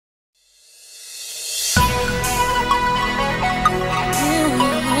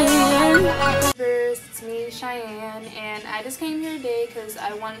it's me, Cheyenne, and I just came here today because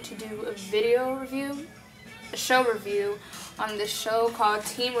I wanted to do a video review, a show review on this show called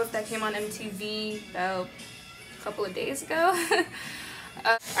Teen Wolf that came on MTV about a couple of days ago.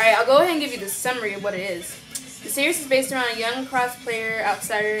 Alright, I'll go ahead and give you the summary of what it is. The series is based around a young lacrosse player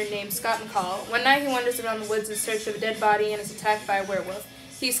outsider named Scott McCall. One night he wanders around the woods in search of a dead body and is attacked by a werewolf.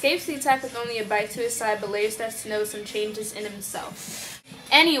 He escapes the attack with only a bite to his side, but later starts to notice some changes in himself.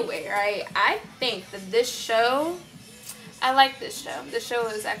 Anyway, right, I think that this show, I like this show. This show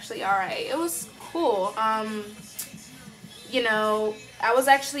is actually alright. It was cool. You know, I was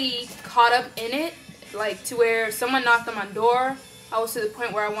actually caught up in it, like to where someone knocked on my door. I was to the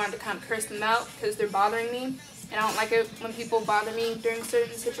point where I wanted to kind of curse them out because they're bothering me. And I don't like it when people bother me during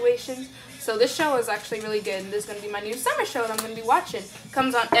certain situations. So this show is actually really good. And this is going to be my new summer show that I'm going to be watching. It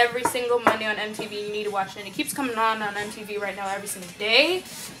comes on every single Monday on MTV. You need to watch it. And it keeps coming on MTV right now every single day.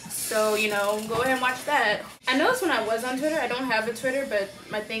 So, you know, go ahead and watch that. I noticed when I was on Twitter, I don't have a Twitter, but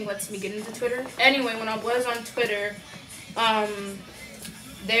my thing lets me get into Twitter. Anyway, when I was on Twitter,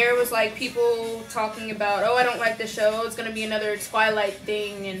 there was like people talking about, oh, I don't like the show, it's gonna be another Twilight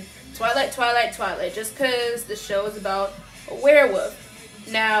thing, and Twilight, just because the show is about a werewolf.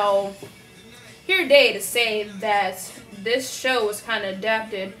 Now, here today to say that this show was kind of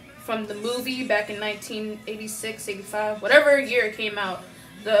adapted from the movie back in 1986, 85, whatever year it came out,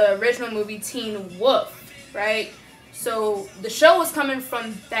 the original movie Teen Wolf, right? So the show was coming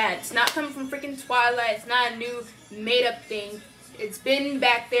from that. It's not coming from freaking Twilight. It's not a new made-up thing. It's been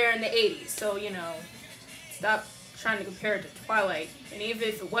back there in the 80s, so, you know, stop trying to compare it to Twilight. And even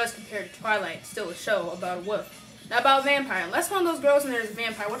if it was compared to Twilight, it's still a show about a wolf, not about a vampire. Unless one of those girls in there is a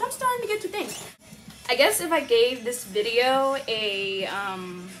vampire, which I'm starting to get to think. I guess if I gave this video a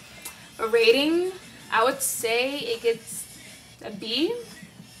rating, I would say it gets a B,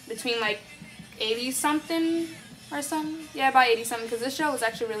 between like 80-something or something. Yeah, about 80-something, because this show was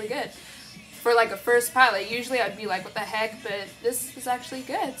actually really good. For like a first pilot, usually I'd be like, what the heck, but this is actually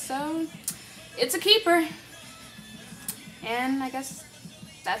good, so it's a keeper. And I guess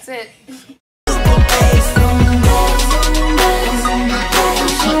that's it.